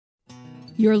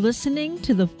You're listening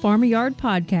to the Farmyard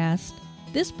Podcast.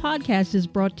 This podcast is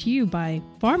brought to you by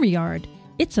Farmyard.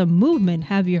 It's a movement,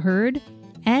 have you heard?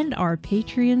 And our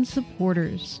Patreon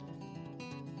supporters.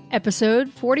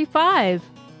 Episode 45,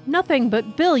 Nothing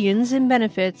But Billions in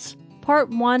Benefits, Part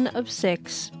 1 of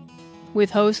 6,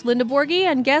 with host Linda Borghi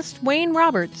and guest Wayne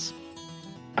Roberts.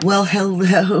 Well,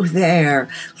 hello there.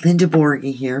 Linda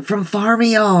Borghi here from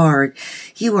Farmyard.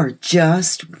 You are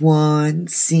just one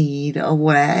seed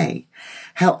away.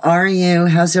 How are you?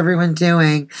 How's everyone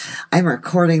doing? I'm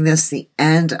recording this the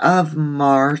end of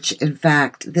March. In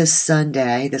fact, this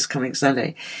coming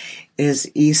Sunday, is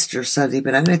Easter Sunday,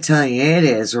 but I'm going to tell you, it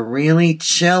is really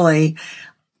chilly.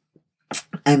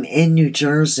 I'm in New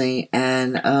Jersey,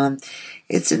 and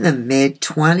it's in the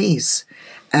mid-20s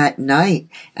at night,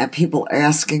 and people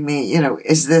asking me,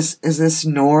 is this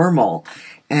normal?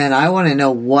 And I want to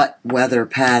know what weather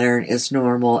pattern is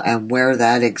normal and where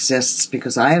that exists,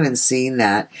 because I haven't seen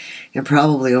that in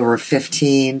probably over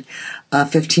 15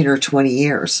 or 20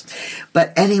 years.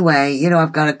 But anyway,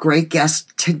 I've got a great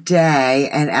guest today,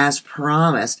 and as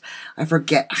promised, I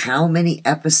forget how many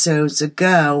episodes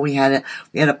ago we had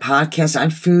a podcast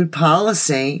on food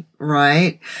policy,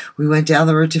 right? We went down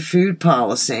the road to food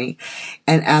policy,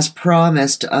 and as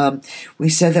promised, we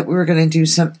said that we were going to do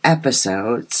some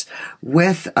episodes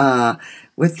with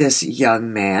this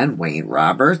young man, Wayne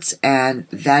Roberts, and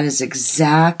that is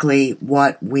exactly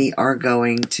what we are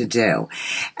going to do.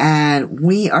 And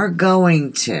we are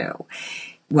going to,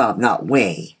 well, not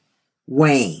we,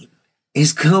 Wayne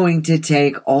is going to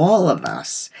take all of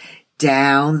us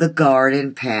down the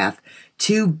garden path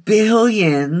to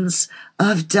billions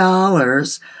of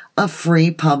dollars of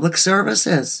free public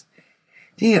services.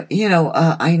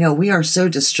 I know we are so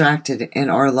distracted in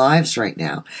our lives right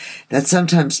now that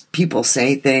sometimes people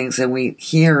say things and we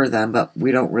hear them, but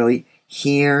we don't really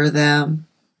hear them.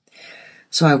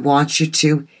 So I want you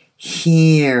to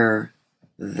hear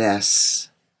this.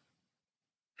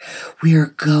 We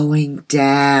are going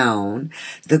down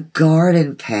the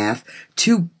garden path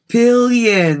to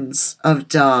billions of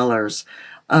dollars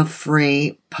of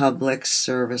free public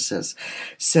services.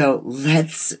 So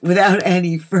without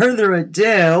any further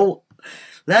ado,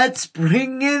 let's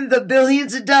bring in the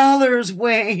billions of dollars,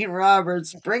 Wayne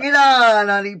Roberts. Bring it on,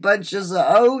 honey bunches of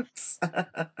oats.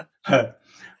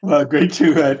 Well, great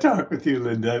to talk with you,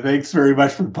 Linda. Thanks very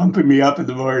much for pumping me up in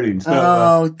the morning.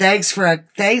 So, thanks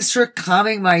for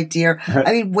coming, my dear.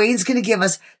 I mean, Wayne's going to give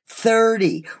us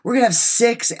 30. We're going to have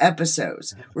 6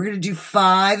 episodes. We're going to do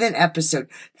 5 an episode.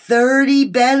 30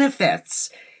 benefits.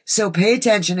 So pay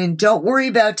attention and don't worry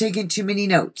about taking too many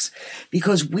notes,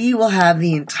 because we will have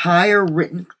the entire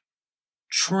written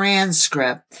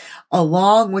transcript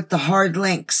along with the hard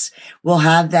links. We'll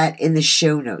have that in the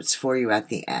show notes for you at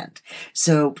the end.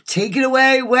 So take it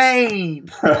away, Wayne.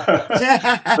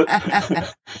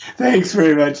 Thanks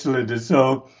very much, Linda.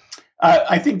 So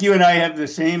I think you and I have the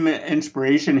same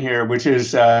inspiration here, which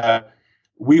is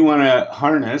we want to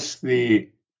harness the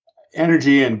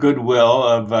energy and goodwill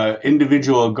of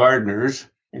individual gardeners,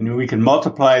 and we can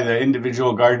multiply the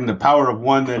individual garden, the power of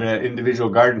one that an individual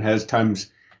garden has, times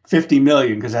 50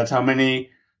 million, because that's how many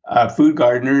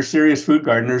serious food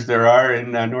gardeners there are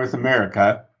in North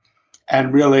America,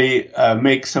 and really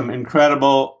make some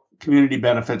incredible community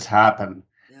benefits happen.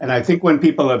 Yeah. And I think when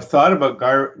people have thought about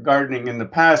gardening in the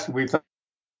past, we thought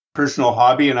personal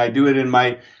hobby, and I do it in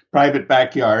my private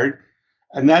backyard.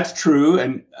 And that's true,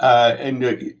 and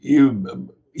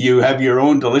you have your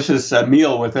own delicious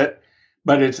meal with it,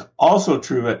 but it's also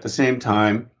true at the same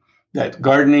time that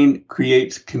gardening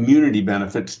creates community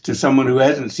benefits to someone who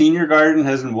hasn't seen your garden,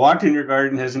 hasn't walked in your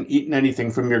garden, hasn't eaten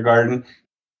anything from your garden,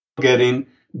 getting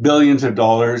billions of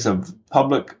dollars of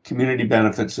public community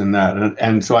benefits in that.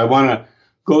 And so I want to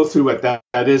go through what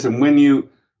that is, and when you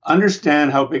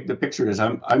understand how big the picture is,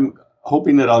 I'm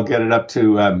hoping that I'll get it up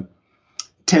to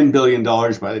 $10 billion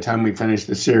by the time we finish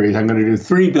the series. I'm going to do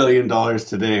 $3 billion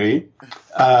today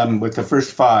with the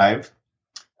first 5.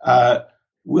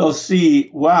 We'll see,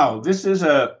 wow, this is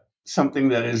something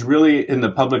that is really in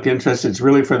the public interest. It's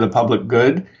really for the public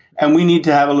good. And we need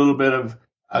to have a little bit of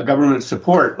government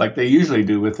support like they usually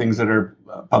do with things that are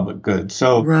public good.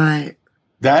 So right.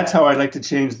 That's how I'd like to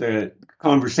change the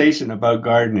conversation about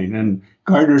gardening. And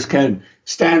gardeners can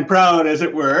stand proud, as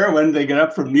it were, when they get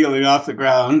up from kneeling off the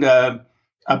ground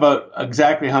about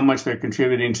exactly how much they're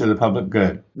contributing to the public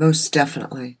good. Most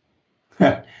definitely.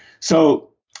 So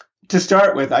to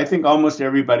start with, I think almost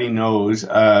everybody knows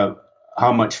how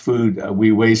much food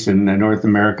we waste in North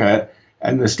America.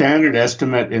 And the standard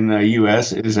estimate in the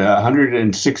U.S. is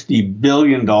 $160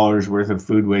 billion worth of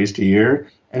food waste a year.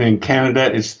 And in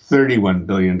Canada, it's $31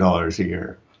 billion a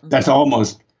year. That's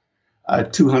almost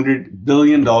 $200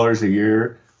 billion a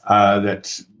year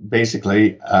that's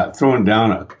basically thrown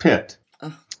down a pit.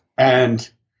 And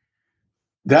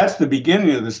that's the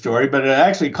beginning of the story, but it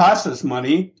actually costs us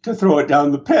money to throw it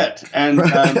down the pit. And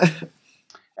the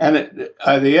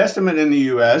estimate in the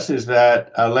U.S. is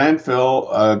that a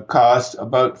landfill costs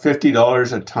about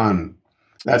 $50 a ton.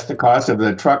 That's the cost of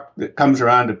the truck that comes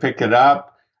around to pick it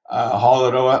up, haul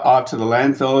it off to the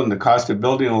landfill, and the cost of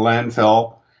building a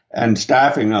landfill and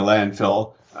staffing a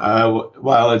landfill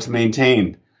while it's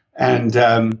maintained. And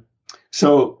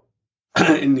so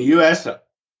in the U.S.,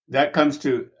 that comes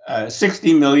to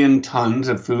 60 million tons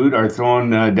of food are thrown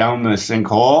down the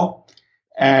sinkhole.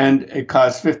 And it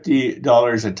costs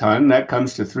 $50 a ton. That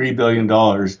comes to $3 billion.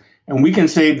 And we can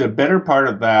save the better part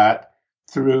of that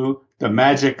through the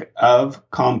magic of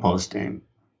composting.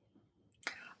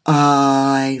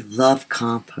 I love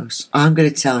compost. I'm going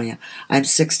to tell you, I'm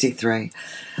 63.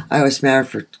 I was married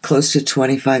for close to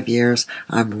 25 years.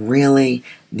 I'm really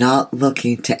not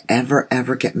looking to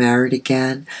ever get married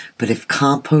again. But if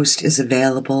compost is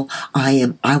available,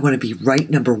 I want to be right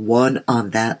number one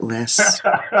on that list.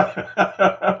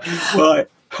 Well,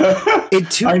 in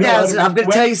 2000, I'm going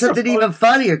to tell you something even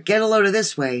funnier. Get a load of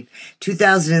this, Wayne.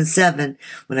 2007,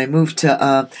 when I moved to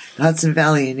the Hudson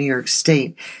Valley in New York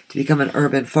State to become an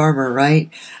urban farmer, right?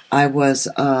 I was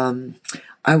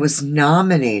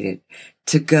nominated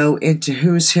to go into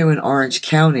Who's Who in Orange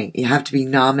County. You have to be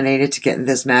nominated to get in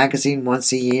this magazine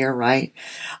once a year, right?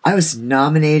 I was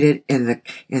nominated in the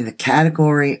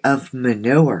category of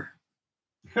manure.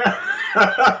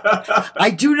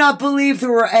 I do not believe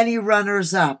there were any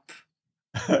runners up.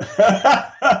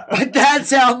 But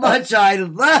that's how much I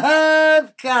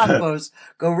love compost.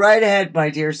 Go right ahead, my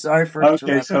dear. Sorry for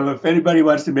interrupting. Okay, so if anybody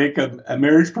wants to make a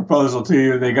marriage proposal to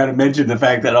you, they got to mention the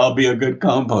fact that I'll be a good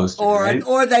composter.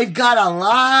 Or they've got a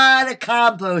lot of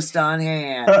compost on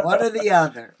hand. One or the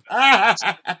other.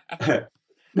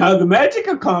 Now, the magic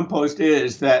of compost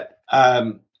is that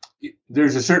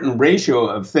there's a certain ratio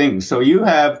of things. So you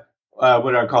have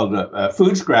what are called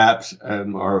food scraps,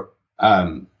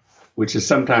 which is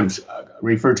sometimes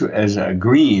referred to as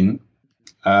green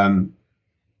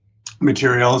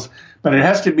materials, but it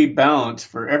has to be balanced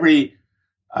for every,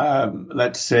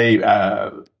 let's say,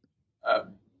 5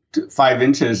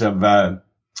 inches of,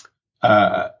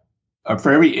 for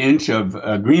every inch of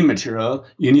green material,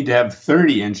 you need to have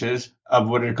 30 inches of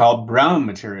what are called brown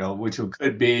material, which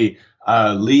could be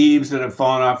leaves that have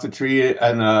fallen off the tree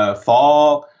in the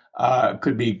fall.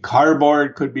 Could be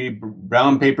cardboard, could be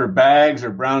brown paper bags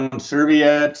or brown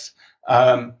serviettes.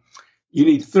 You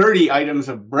need 30 items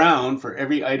of brown for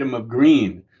every item of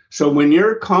green. So when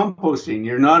you're composting,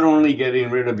 you're not only getting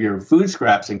rid of your food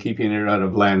scraps and keeping it out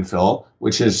of landfill,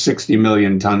 which is 60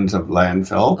 million tons of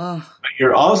landfill, but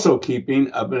you're also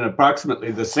keeping approximately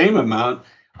the same amount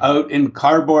out in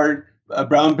cardboard,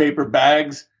 brown paper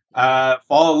bags,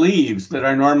 fall leaves that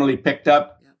are normally picked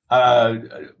up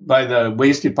by the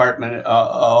waste department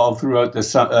all throughout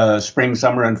the spring,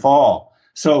 summer, and fall.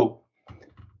 So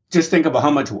just think about how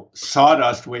much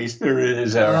sawdust waste there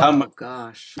is, or how much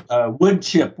wood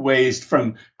chip waste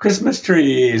from Christmas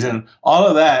trees, and all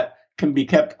of that can be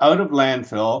kept out of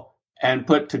landfill and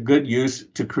put to good use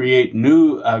to create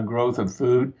new growth of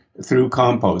food through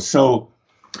compost. So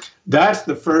that's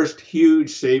the first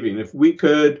huge saving. If we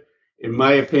could, in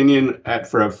my opinion,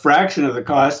 for a fraction of the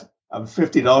cost of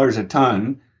 $50 a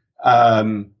ton,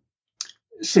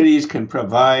 cities can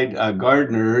provide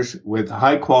gardeners with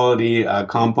high quality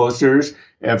composters.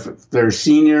 If they're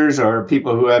seniors or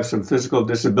people who have some physical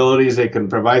disabilities, they can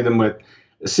provide them with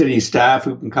city staff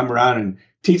who can come around and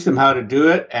teach them how to do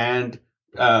it and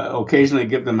occasionally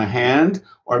give them a hand.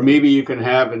 Or maybe you can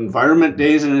have environment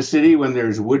days in a city when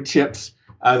there's wood chips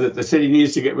that the city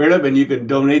needs to get rid of, and you can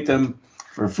donate them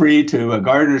for free to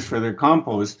gardeners for their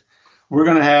compost. We're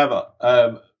going to have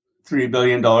 $3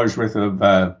 billion worth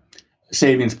of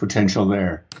savings potential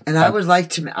there. And I would like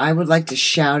to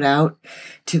shout out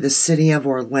to the city of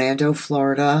Orlando,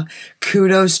 Florida.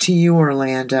 Kudos to you,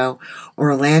 Orlando.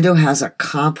 Orlando has a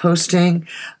composting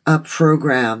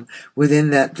program within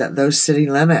those city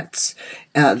limits.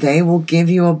 They will give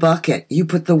you a bucket. You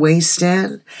put the waste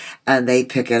in, and they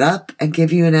pick it up and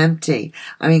give you an empty.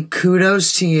 I mean,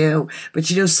 kudos to you. But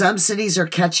some cities are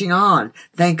catching on.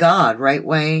 Thank God, right,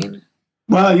 Wayne?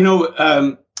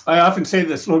 Well, I often say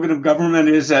the slogan of government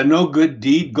is no good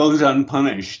deed goes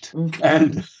unpunished. Okay.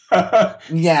 And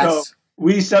yes. So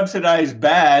we subsidize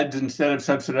bads instead of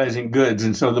subsidizing goods.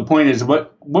 And so the point is,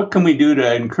 what can we do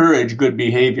to encourage good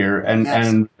behavior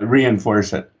and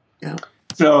reinforce it? Yeah.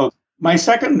 So my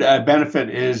second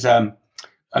benefit is,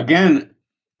 again,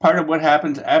 part of what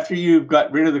happens after you've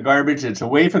got rid of the garbage, it's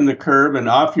away from the curb and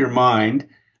off your mind.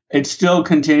 It's still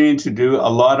continuing to do a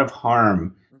lot of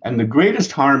harm. And the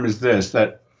greatest harm is this,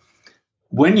 that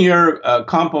when your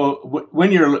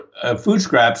food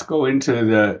scraps go into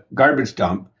the garbage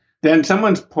dump, then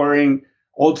someone's pouring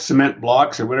old cement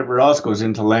blocks or whatever else goes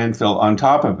into landfill on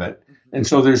top of it. And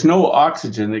so there's no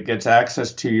oxygen that gets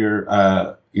access to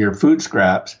your food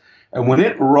scraps. And when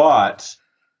it rots,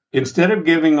 instead of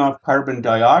giving off carbon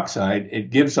dioxide, it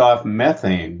gives off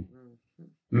methane.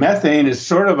 Methane is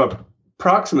sort of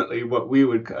approximately what we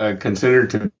would consider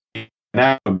to be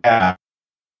natural gas,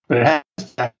 but it has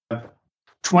to have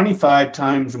 25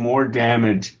 times more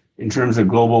damage in terms of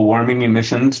global warming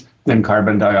emissions than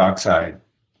carbon dioxide.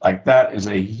 Like, that is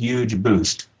a huge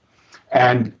boost.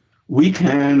 And we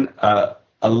can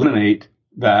eliminate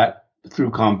that through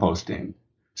composting.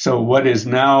 So what is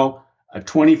now a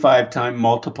 25-time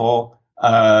multiple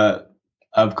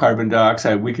of carbon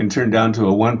dioxide, we can turn down to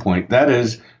a 1 point. That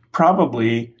is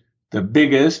probably the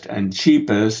biggest and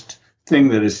cheapest thing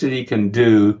that a city can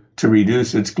do to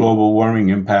reduce its global warming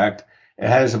impact. It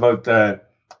has about,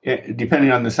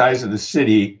 depending on the size of the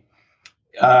city,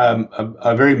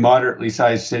 a very moderately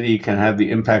sized city can have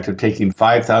the impact of taking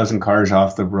 5,000 cars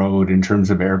off the road in terms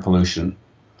of air pollution.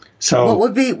 So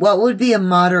what would be a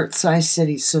moderate sized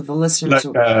city? So the listeners,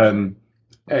 like,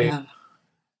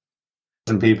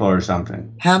 1,000 people or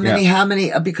something. How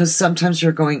many? Because sometimes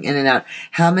you're going in and out.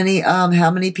 How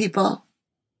many people?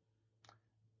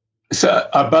 So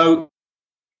about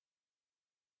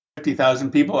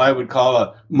 50,000 people, I would call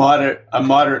a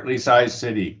moderately sized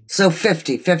city. So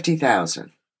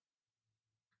 50,000.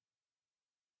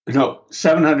 No,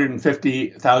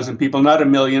 750,000 people, not a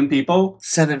million people.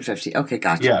 750. Okay,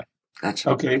 gotcha. Yeah. Gotcha.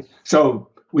 Okay. So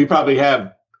we probably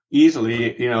have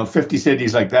easily, 50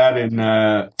 cities like that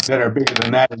that are bigger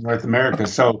than that in North America.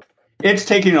 So it's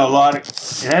taking it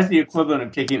has the equivalent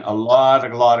of taking a lot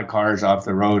of cars off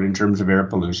the road in terms of air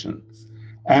pollution.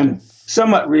 And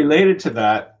somewhat related to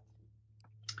that,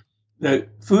 the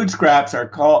food scraps are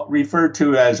referred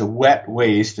to as wet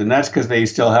waste, and that's because they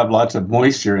still have lots of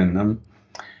moisture in them.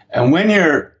 And when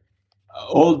your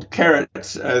old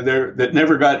carrots that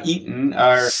never got eaten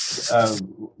are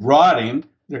rotting,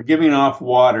 they're giving off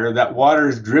water. That water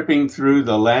is dripping through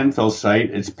the landfill site.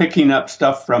 It's picking up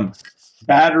stuff from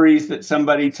batteries that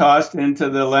somebody tossed into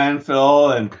the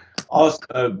landfill and all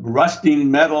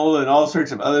rusting metal and all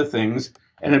sorts of other things.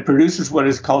 And it produces what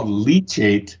is called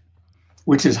leachate,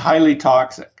 which is highly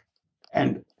toxic.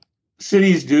 And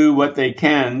cities do what they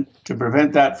can to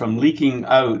prevent that from leaking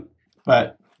out,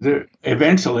 but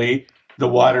eventually the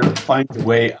water finds a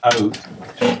way out.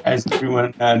 As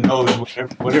everyone knows,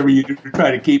 whatever you do to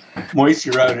try to keep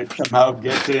moisture out, it somehow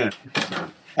gets in.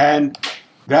 And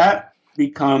that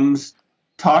becomes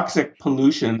toxic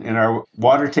pollution in our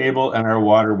water table and our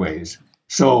waterways.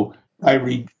 So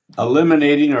by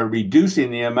eliminating or reducing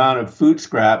the amount of food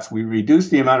scraps, we reduce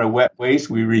the amount of wet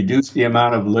waste, we reduce the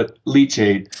amount of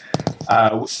leachate,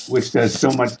 which does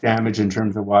so much damage in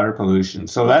terms of water pollution.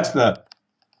 So that's the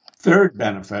third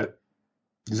benefit.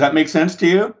 Does that make sense to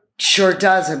you? Sure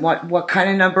does. And what kind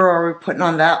of number are we putting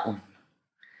on that one?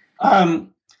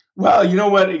 Well, you know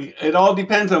what? It all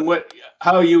depends on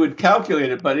how you would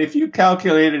calculate it. But if you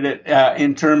calculated it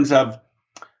in terms of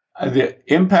the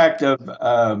impact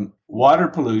of water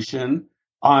pollution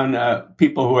on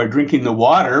people who are drinking the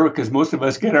water, because most of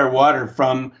us get our water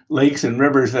from lakes and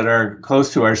rivers that are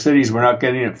close to our cities. We're not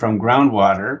getting it from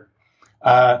groundwater.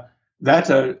 That's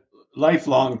a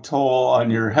lifelong toll on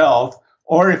your health.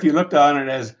 Or if you looked on it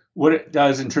as what it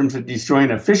does in terms of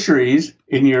destroying a fisheries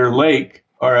in your lake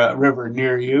or a river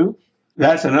near you,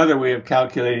 that's another way of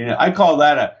calculating it. I call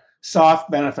that a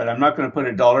soft benefit. I'm not going to put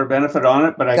a dollar benefit on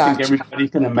it, but I think everybody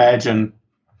can imagine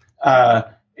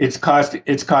it's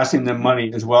costing them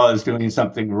money as well as doing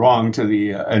something wrong to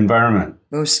the environment.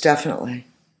 Most definitely.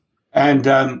 And,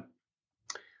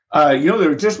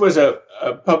 there just was a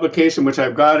publication, which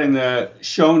I've got in the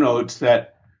show notes,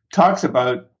 that talks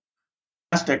about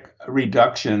plastic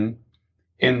reduction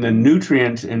in the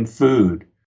nutrients in food.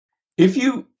 If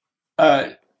you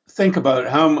think about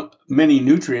how many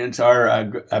nutrients our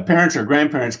parents or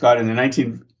grandparents got in the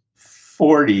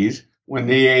 1940s when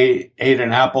they ate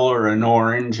an apple or an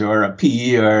orange or a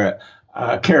pea or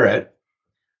a carrot,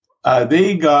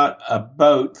 they got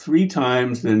about 3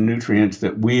 times the nutrients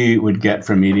that we would get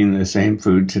from eating the same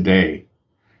food today.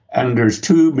 And there's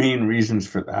 2 main reasons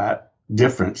for that.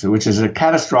 difference, which is a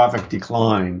catastrophic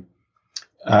decline,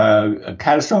 a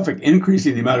catastrophic increase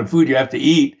in the amount of food you have to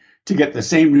eat to get the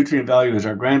same nutrient value as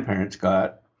our grandparents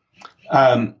got.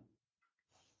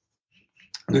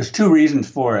 There's two reasons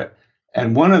for it.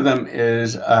 And one of them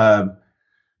is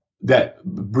that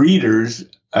breeders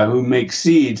who make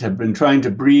seeds have been trying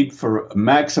to breed for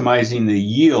maximizing the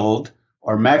yield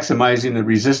or maximizing the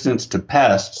resistance to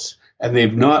pests, and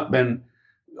they've not been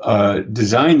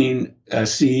designing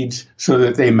seeds so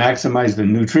that they maximize the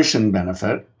nutrition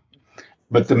benefit.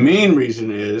 But the main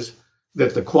reason is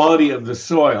that the quality of the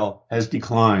soil has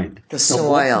declined. The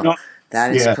soil.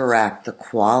 That is correct. The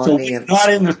quality of the soil.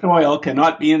 Not in the soil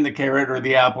cannot be in the carrot or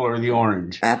the apple or the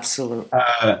orange. Absolutely.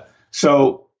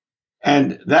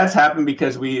 And that's happened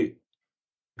because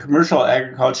commercial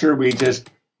agriculture, we just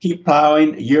keep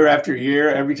plowing year after year.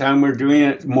 Every time we're doing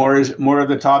it, more of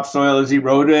the topsoil is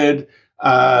eroded,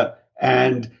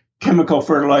 and chemical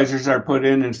fertilizers are put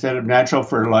in instead of natural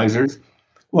fertilizers.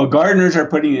 Well, gardeners are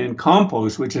putting in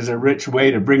compost, which is a rich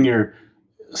way to bring your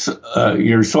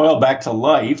soil back to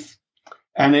life,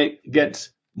 and it gets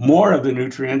more of the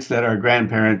nutrients that our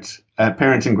parents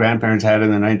and grandparents had in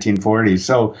the 1940s.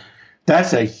 So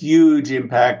that's a huge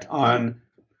impact on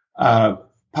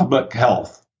public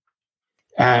health,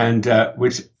 and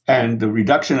the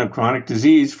reduction of chronic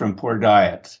disease from poor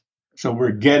diets. So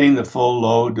we're getting the full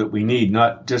load that we need,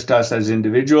 not just us as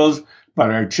individuals,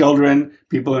 but our children.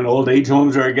 People in old age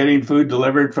homes are getting food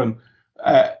delivered from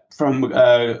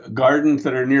gardens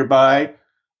that are nearby.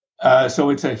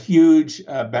 So it's a huge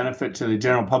benefit to the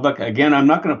general public. Again, I'm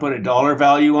not going to put a dollar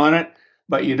value on it,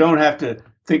 but you don't have to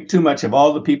think too much of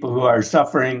all the people who are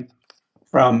suffering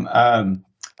from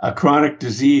a chronic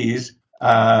disease,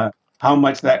 how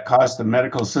much that costs the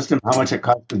medical system, how much it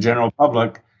costs the general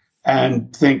public,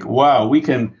 and think, wow, we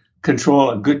can control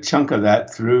a good chunk of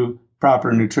that through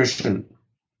proper nutrition.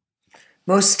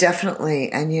 Most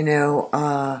definitely. And,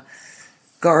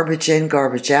 garbage in,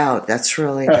 garbage out. That's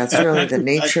really the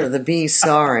nature of the beast.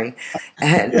 Sorry.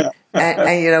 And,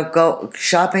 go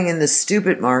shopping in the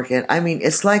stupid market. I mean,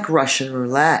 it's like Russian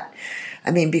roulette. I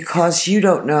mean, because you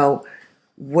don't know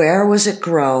where was it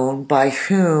grown, by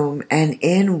whom, and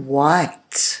in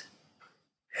what.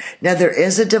 Now, there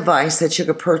is a device that you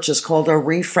could purchase called a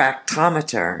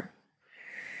refractometer.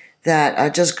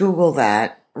 That just Google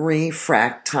that,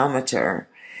 refractometer,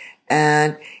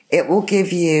 and it will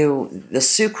give you the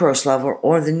sucrose level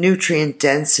or the nutrient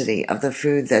density of the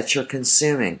food that you're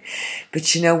consuming.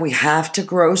 But we have to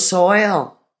grow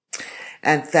soil.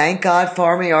 And thank God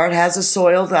Farmyard has a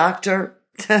soil doctor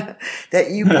that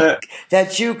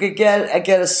you could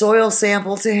get a soil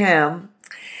sample to him,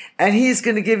 and he's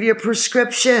going to give you a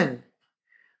prescription.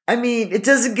 I mean, it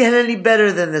doesn't get any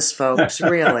better than this, folks,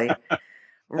 really.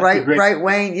 Right,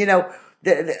 Wayne?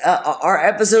 Our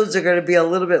episodes are going to be a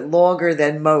little bit longer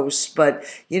than most, but,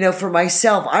 for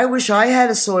myself, I wish I had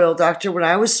a soil doctor when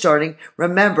I was starting.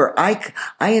 Remember, I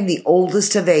am the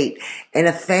oldest of 8 in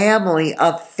a family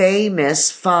of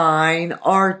famous fine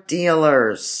art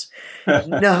dealers.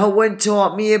 No one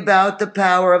taught me about the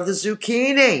power of the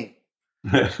zucchini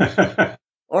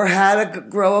or how to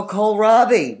grow a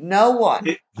kohlrabi. No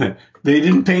one. They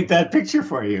didn't paint that picture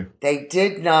for you. They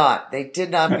did not. They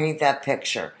did not paint that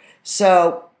picture.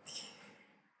 So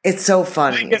it's so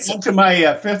funny. Can I get into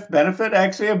my fifth benefit,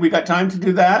 actually? Have we got time to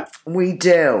do that? We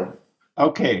do.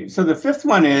 Okay. So the fifth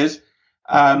one is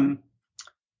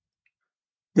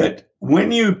that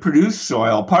when you produce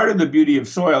soil, part of the beauty of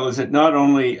soil is it not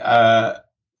only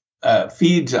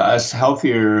feeds us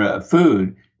healthier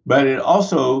food, but it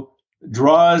also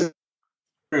draws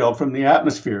material from the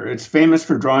atmosphere. It's famous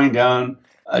for drawing down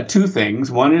two things.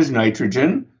 One is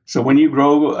nitrogen. So when you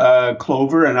grow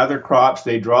clover and other crops,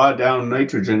 they draw down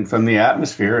nitrogen from the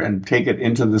atmosphere and take it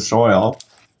into the soil.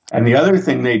 And the other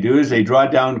thing they do is they draw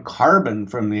down carbon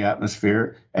from the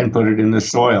atmosphere and put it in the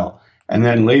soil. And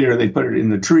then later they put it in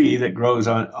the tree that grows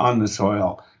on the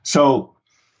soil. So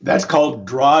that's called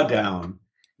drawdown.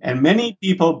 And many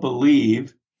people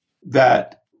believe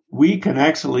that we can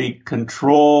actually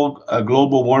control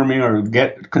global warming or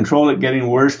control it getting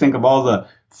worse. Think of all the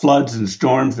floods and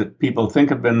storms that people think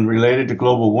have been related to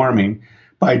global warming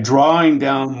by drawing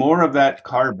down more of that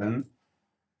carbon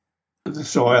to the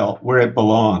soil where it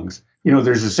belongs.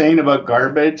 There's a saying about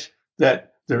garbage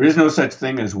that there is no such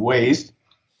thing as waste.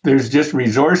 There's just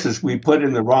resources we put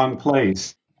in the wrong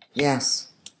place. Yes.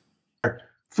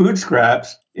 Food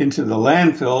scraps into the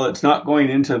landfill. It's not going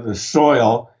into the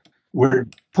soil. We're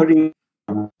putting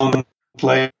the wrong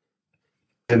place,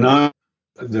 denying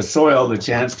the soil the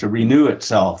chance to renew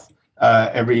itself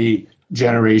every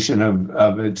generation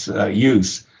of its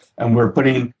use. and we're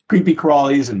putting creepy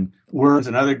crawlies and worms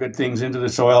and other good things into the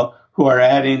soil who are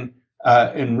adding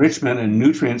enrichment and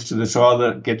nutrients to the soil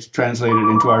that gets translated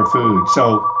into our food.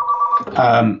 So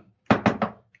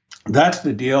that's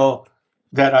the deal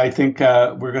that I think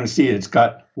we're going to see. It's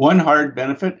got one hard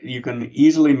benefit you can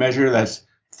easily measure. That's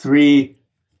 $3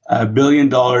 billion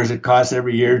it costs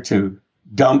every year to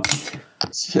dump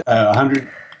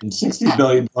 $160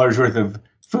 billion worth of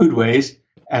food waste.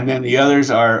 And then the others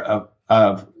are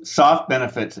soft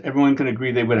benefits. Everyone can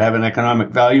agree they would have an economic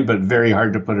value, but very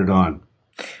hard to put it on.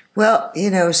 Well,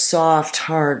 soft,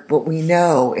 hard. What we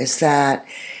know is that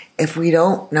if we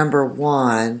don't, number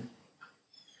one,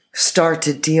 start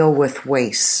to deal with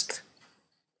waste,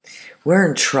 we're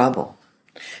in trouble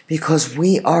because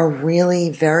we are really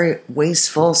very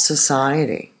wasteful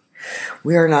society.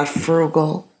 We are not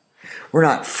frugal. We're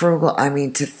not frugal. I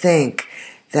mean, to think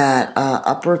that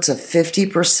upwards of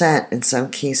 50% in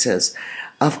some cases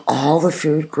of all the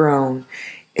food grown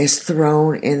is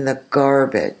thrown in the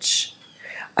garbage.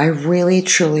 I really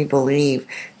truly believe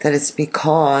that it's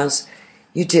because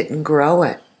you didn't grow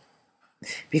it.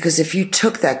 Because if you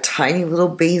took that tiny little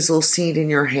basil seed in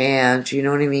your hand, you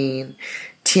know what I mean?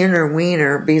 Tiner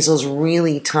wiener, basil's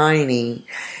really tiny,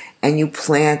 and you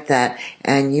plant that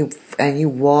and you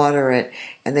water it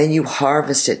and then you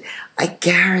harvest it, I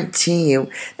guarantee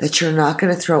you that you're not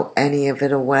going to throw any of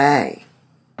it away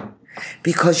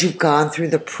because you've gone through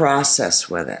the process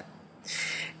with it.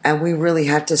 And we really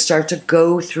have to start to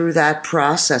go through that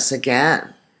process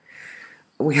again.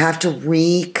 We have to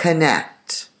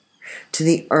reconnect to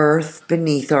the earth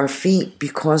beneath our feet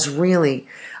because really,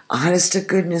 honest to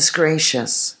goodness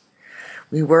gracious,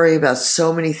 we worry about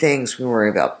so many things. We worry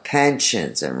about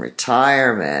pensions and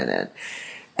retirement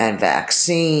and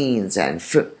vaccines and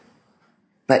food.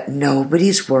 But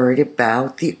nobody's worried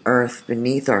about the earth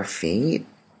beneath our feet.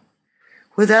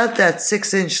 Without that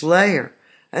 6-inch layer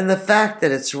and the fact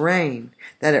that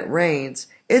it rains,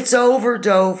 it's over,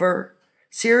 Dover.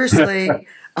 Seriously.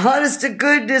 Honest to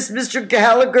goodness, Mr.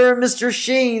 Gallagher and Mr.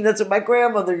 Sheen. That's what my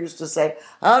grandmother used to say.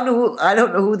 I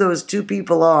don't know who those two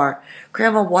people are.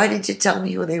 Grandma, why didn't you tell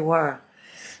me who they were?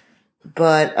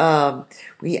 But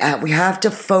we have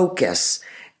to focus,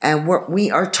 and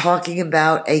we are talking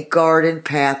about a garden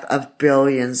path of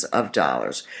billions of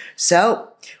dollars.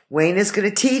 So Wayne is going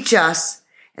to teach us,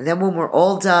 and then when we're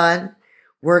all done,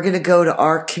 we're going to go to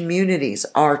our communities,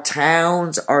 our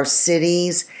towns, our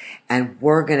cities, and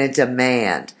we're going to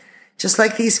demand, just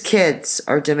like these kids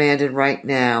are demanding right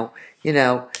now,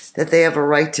 that they have a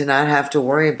right to not have to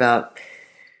worry about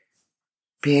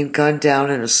being gunned down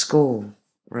in a school,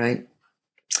 right?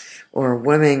 Or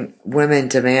women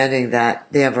demanding that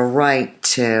they have a right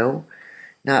to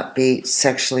not be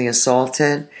sexually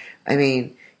assaulted. I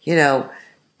mean,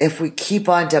 if we keep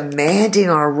on demanding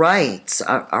our rights,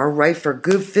 our right for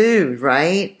good food,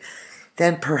 right?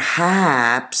 Then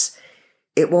perhaps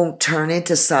it won't turn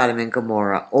into Sodom and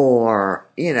Gomorrah or,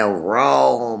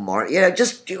 Rome or,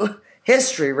 just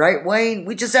history, right, Wayne?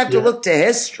 We just have to look to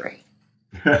history.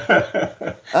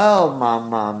 Oh,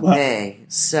 mama me.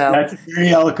 So that's a very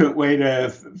eloquent way to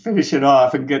finish it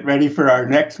off and get ready for our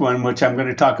next one, which I'm going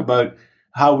to talk about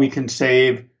how we can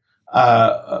save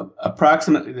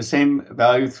approximately the same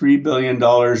value, $3 billion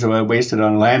wasted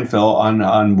on landfill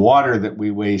on water that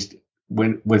we waste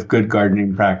with good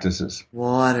gardening practices.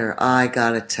 Water, I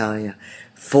gotta tell you,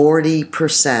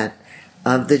 40%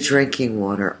 of the drinking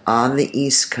water on the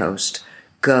East Coast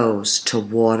goes to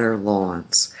water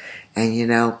lawns. And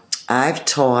I've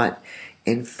taught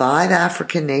in 5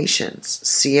 African nations,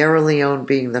 Sierra Leone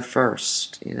being the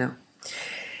first,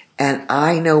 And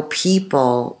I know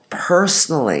people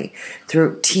personally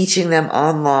through teaching them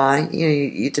online,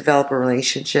 you develop a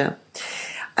relationship.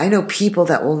 I know people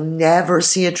that will never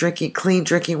see a clean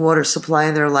drinking water supply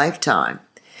in their lifetime.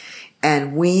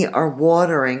 And we are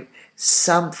watering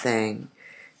something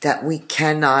that we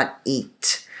cannot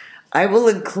eat. I will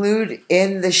include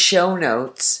in the show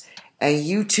notes a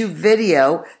YouTube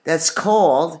video that's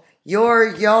called Your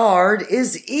Yard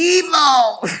is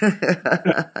Evil.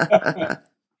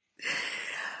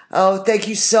 Oh, thank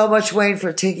you so much, Wayne,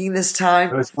 for taking this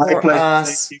time us. Thank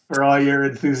you for all your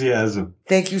enthusiasm.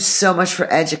 Thank you so much for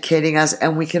educating us,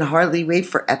 and we can hardly wait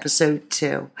for episode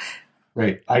 2.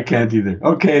 Great. I can't either.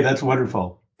 Okay, that's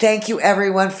wonderful. Thank you,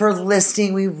 everyone, for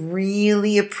listening. We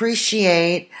really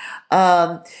appreciate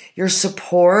your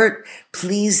support.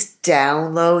 Please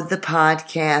download the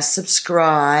podcast,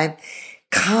 subscribe,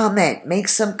 comment, make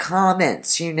some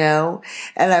comments, and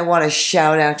I want to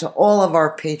shout out to all of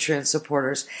our Patreon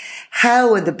supporters.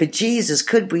 How in the bejesus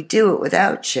could we do it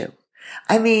without you?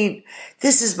 I mean,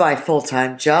 this is my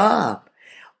full-time job.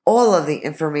 All of the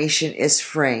information is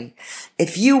free.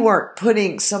 If you weren't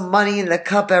putting some money in the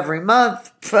cup every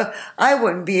month, I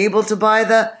wouldn't be able to buy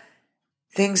the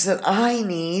things that I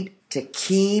need to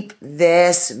keep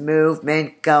this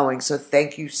movement going. So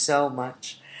thank you so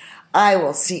much. I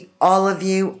will see all of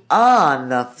you on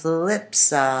the flip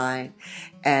side.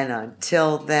 And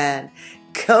until then,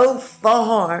 go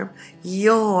farm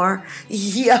your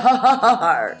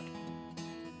yard.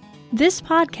 This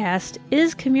podcast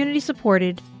is community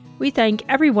supported. We thank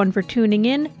everyone for tuning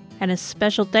in, and a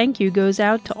special thank you goes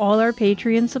out to all our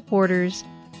Patreon supporters.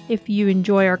 If you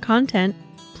enjoy our content,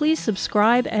 please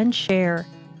subscribe and share.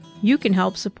 You can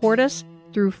help support us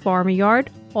through Farm Yard,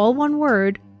 all one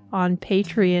word, on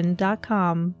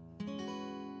patreon.com.